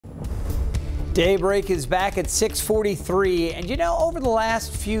Daybreak is back at 6:43, and you know, over the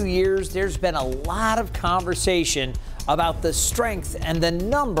last few years, there's been a lot of conversation about the strength and the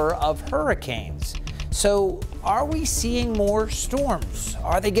number of hurricanes. So, are we seeing more storms?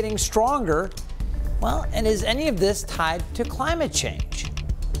 Are they getting stronger? Well, and is any of this tied to climate change?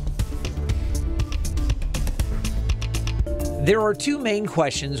 There are two main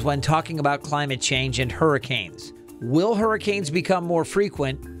questions when talking about climate change and hurricanes. Will hurricanes become more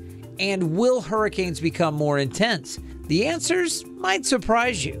frequent? And will hurricanes become more intense? The answers might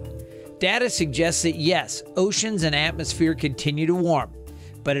surprise you. Data suggests that yes, oceans and atmosphere continue to warm,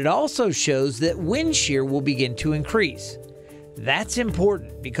 but it also shows that wind shear will begin to increase. That's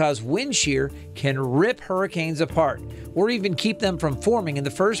important because wind shear can rip hurricanes apart or even keep them from forming in the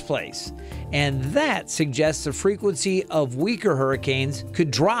first place. And that suggests the frequency of weaker hurricanes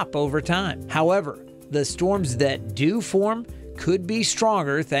could drop over time. However, the storms that do form could be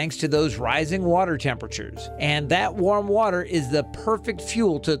stronger thanks to those rising water temperatures. And that warm water is the perfect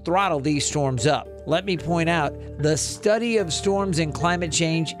fuel to throttle these storms up. Let me point out, the study of storms and climate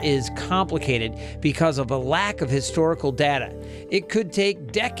change is complicated because of a lack of historical data. It could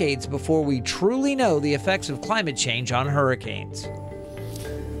take decades before we truly know the effects of climate change on hurricanes.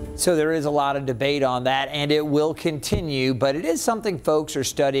 So there is a lot of debate on that, and it will continue, but it is something folks are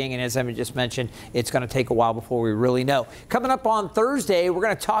studying, and as I just mentioned, it's going to take a while before we really know. Coming up on Thursday, we're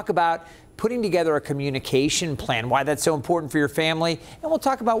going to talk about putting together a communication plan, why that's so important for your family, and we'll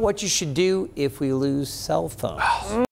talk about what you should do if we lose cell phones.